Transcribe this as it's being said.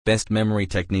Best memory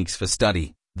techniques for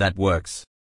study that works.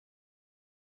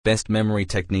 Best memory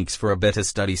techniques for a better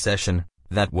study session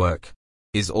that work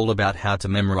is all about how to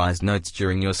memorize notes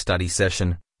during your study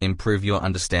session, improve your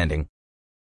understanding.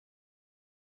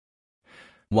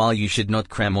 While you should not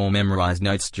cram or memorize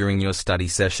notes during your study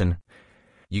session,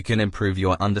 you can improve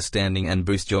your understanding and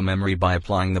boost your memory by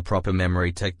applying the proper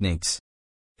memory techniques.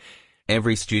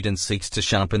 Every student seeks to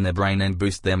sharpen their brain and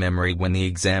boost their memory when the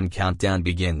exam countdown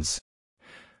begins.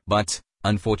 But,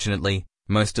 unfortunately,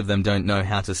 most of them don't know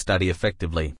how to study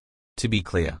effectively. To be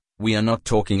clear, we are not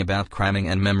talking about cramming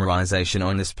and memorization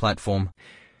on this platform.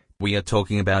 We are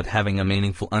talking about having a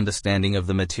meaningful understanding of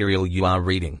the material you are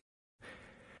reading.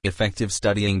 Effective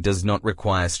studying does not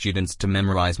require students to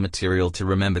memorize material to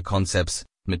remember concepts,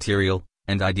 material,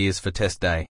 and ideas for test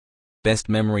day. Best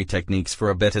memory techniques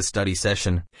for a better study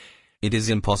session. It is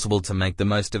impossible to make the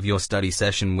most of your study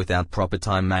session without proper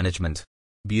time management.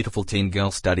 Beautiful teen girl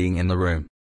studying in the room.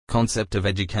 Concept of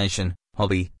education,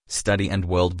 hobby, study and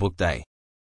World Book Day.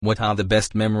 What are the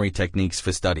best memory techniques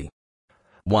for study?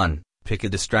 1. Pick a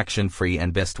distraction-free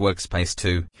and best workspace.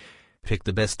 2. Pick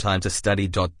the best time to study.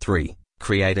 3.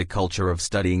 Create a culture of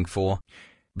studying. 4.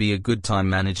 Be a good time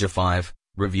manager. 5.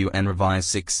 Review and revise.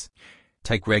 6.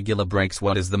 Take regular breaks.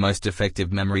 What is the most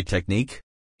effective memory technique?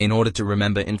 In order to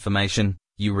remember information,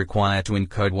 you require to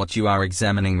encode what you are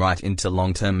examining right into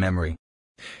long-term memory.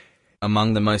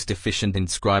 Among the most efficient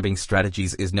inscribing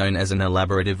strategies is known as an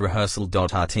elaborative rehearsal.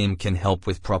 Our team can help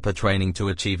with proper training to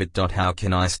achieve it. How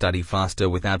can I study faster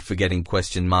without forgetting?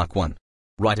 1.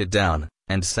 Write it down,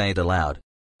 and say it aloud.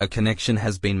 A connection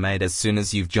has been made as soon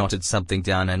as you've jotted something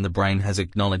down and the brain has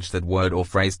acknowledged that word or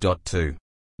phrase. 2.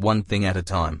 One thing at a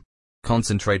time.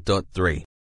 Concentrate. 3.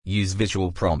 Use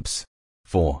visual prompts.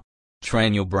 4.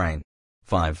 Train your brain.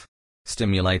 5.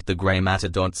 Stimulate the gray matter.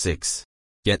 6.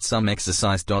 Get some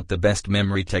exercise. The best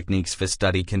memory techniques for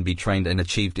study can be trained and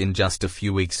achieved in just a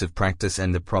few weeks of practice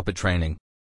and the proper training.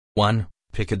 1.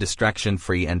 Pick a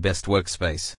distraction-free and best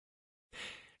workspace.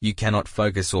 You cannot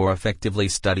focus or effectively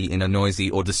study in a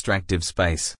noisy or distractive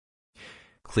space.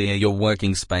 Clear your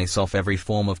working space off every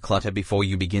form of clutter before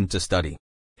you begin to study.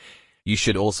 You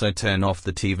should also turn off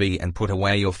the TV and put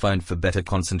away your phone for better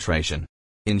concentration.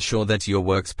 Ensure that your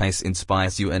workspace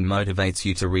inspires you and motivates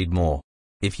you to read more.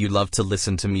 If you love to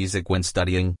listen to music when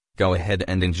studying, go ahead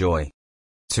and enjoy.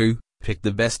 2. Pick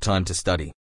the best time to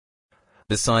study.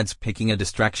 Besides picking a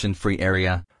distraction-free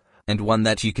area, and one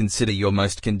that you consider your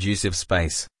most conducive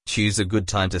space, choose a good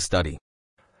time to study.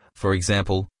 For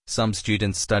example, some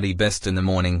students study best in the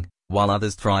morning, while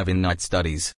others thrive in night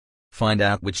studies. Find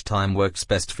out which time works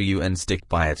best for you and stick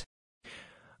by it.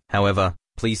 However,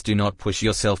 please do not push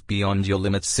yourself beyond your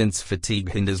limits since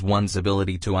fatigue hinders one's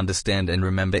ability to understand and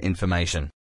remember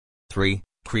information. 3.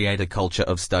 Create a culture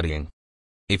of studying.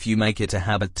 If you make it a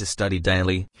habit to study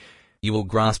daily, you will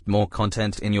grasp more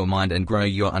content in your mind and grow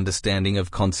your understanding of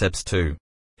concepts too.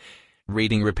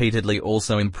 Reading repeatedly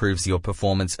also improves your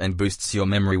performance and boosts your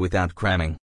memory without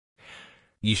cramming.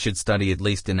 You should study at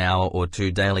least an hour or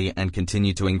 2 daily and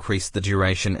continue to increase the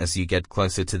duration as you get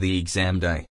closer to the exam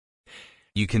day.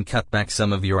 You can cut back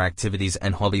some of your activities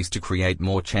and hobbies to create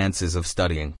more chances of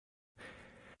studying.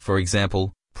 For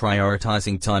example,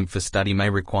 prioritizing time for study may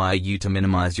require you to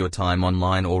minimize your time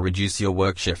online or reduce your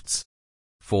work shifts.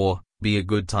 4. Be a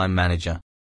good time manager.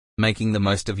 Making the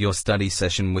most of your study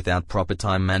session without proper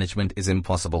time management is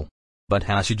impossible. But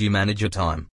how should you manage your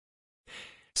time?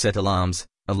 Set alarms.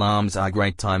 Alarms are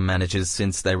great time managers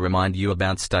since they remind you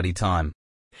about study time.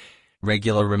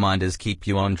 Regular reminders keep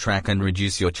you on track and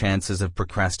reduce your chances of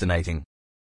procrastinating.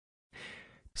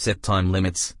 Set time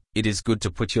limits. It is good to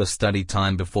put your study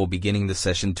time before beginning the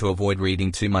session to avoid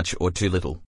reading too much or too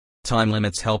little. Time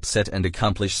limits help set and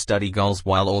accomplish study goals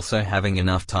while also having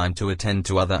enough time to attend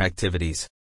to other activities.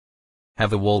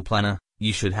 Have a wall planner.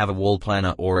 You should have a wall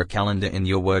planner or a calendar in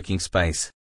your working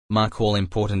space. Mark all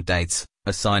important dates,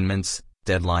 assignments,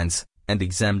 deadlines, and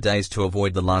exam days to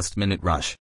avoid the last-minute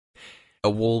rush. A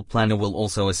wall planner will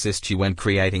also assist you when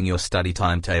creating your study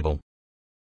timetable.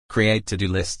 Create to-do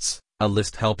lists. A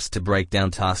list helps to break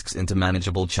down tasks into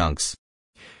manageable chunks.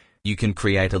 You can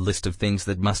create a list of things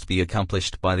that must be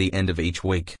accomplished by the end of each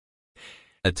week.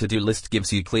 A to-do list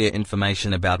gives you clear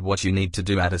information about what you need to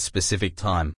do at a specific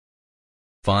time.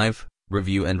 5.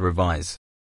 Review and revise.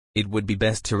 It would be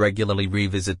best to regularly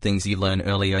revisit things you learned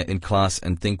earlier in class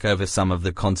and think over some of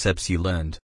the concepts you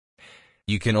learned.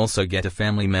 You can also get a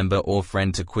family member or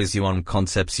friend to quiz you on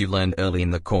concepts you learned early in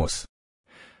the course.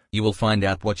 You will find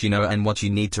out what you know and what you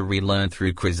need to relearn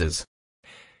through quizzes.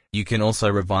 You can also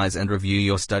revise and review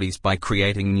your studies by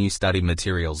creating new study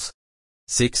materials.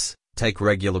 6. Take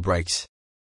regular breaks.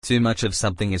 Too much of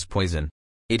something is poison.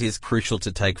 It is crucial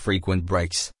to take frequent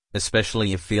breaks,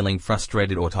 especially if feeling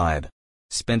frustrated or tired.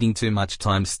 Spending too much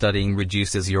time studying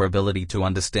reduces your ability to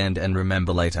understand and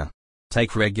remember later.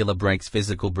 Take regular breaks,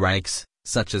 physical breaks,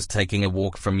 such as taking a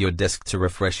walk from your desk to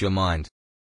refresh your mind.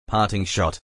 Parting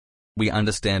shot. We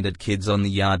understand at Kids on the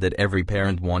Yard that every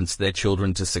parent wants their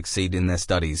children to succeed in their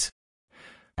studies.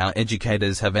 Our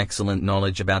educators have excellent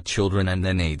knowledge about children and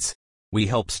their needs. We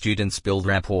help students build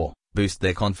rapport, boost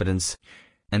their confidence,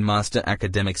 and master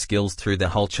academic skills through the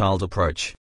whole child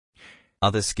approach.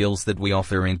 Other skills that we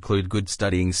offer include good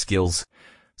studying skills,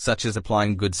 such as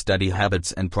applying good study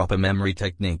habits and proper memory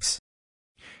techniques.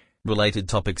 Related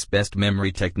topics: best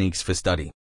memory techniques for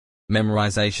study.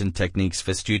 Memorization techniques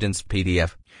for students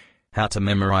PDF. How to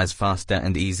memorize faster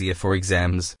and easier for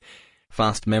exams.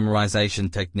 Fast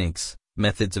memorization techniques.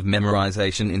 Methods of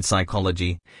memorization in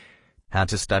psychology. How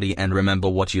to study and remember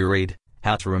what you read.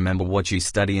 How to remember what you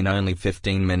study in only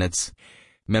 15 minutes.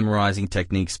 Memorizing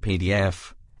techniques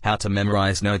PDF. How to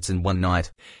memorize notes in one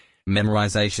night.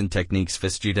 Memorization techniques for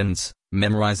students.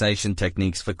 Memorization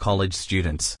techniques for college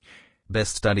students.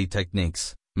 Best study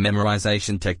techniques.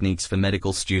 Memorization techniques for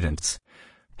medical students.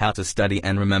 How to study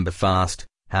and remember fast.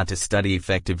 How to study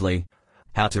effectively.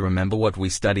 How to remember what we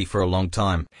study for a long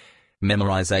time.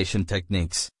 Memorization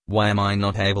techniques. Why am I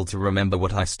not able to remember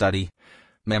what I study?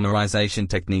 Memorization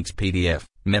techniques PDF.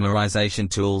 Memorization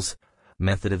tools.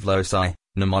 Method of loci,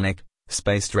 mnemonic,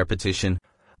 spaced repetition,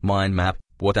 mind map.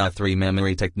 What are 3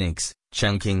 memory techniques?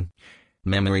 Chunking.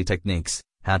 Memory techniques.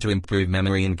 How to improve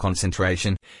memory and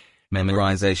concentration.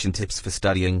 Memorization tips for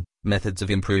studying. Methods of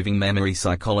improving memory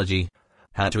psychology.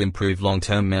 How to improve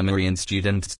long-term memory in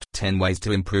students. 10 ways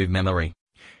to improve memory.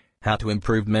 How to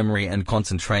improve memory and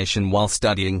concentration while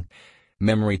studying.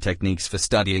 Memory techniques for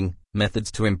studying.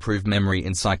 Methods to improve memory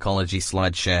in psychology.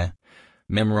 SlideShare.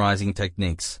 Memorizing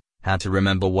techniques. How to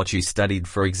remember what you studied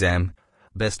for exam.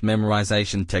 Best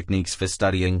memorization techniques for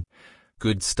studying.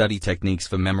 Good study techniques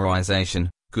for memorization.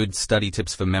 Good study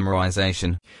tips for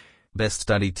memorization. Best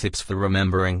study tips for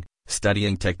remembering.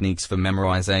 Studying techniques for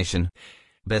memorization.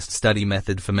 Best study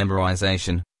method for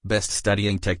memorization. Best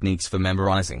studying techniques for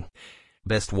memorizing.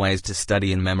 Best ways to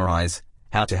study and memorize.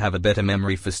 How to have a better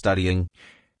memory for studying.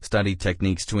 Study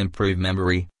techniques to improve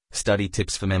memory. Study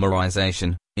tips for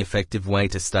memorization. Effective way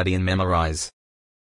to study and memorize.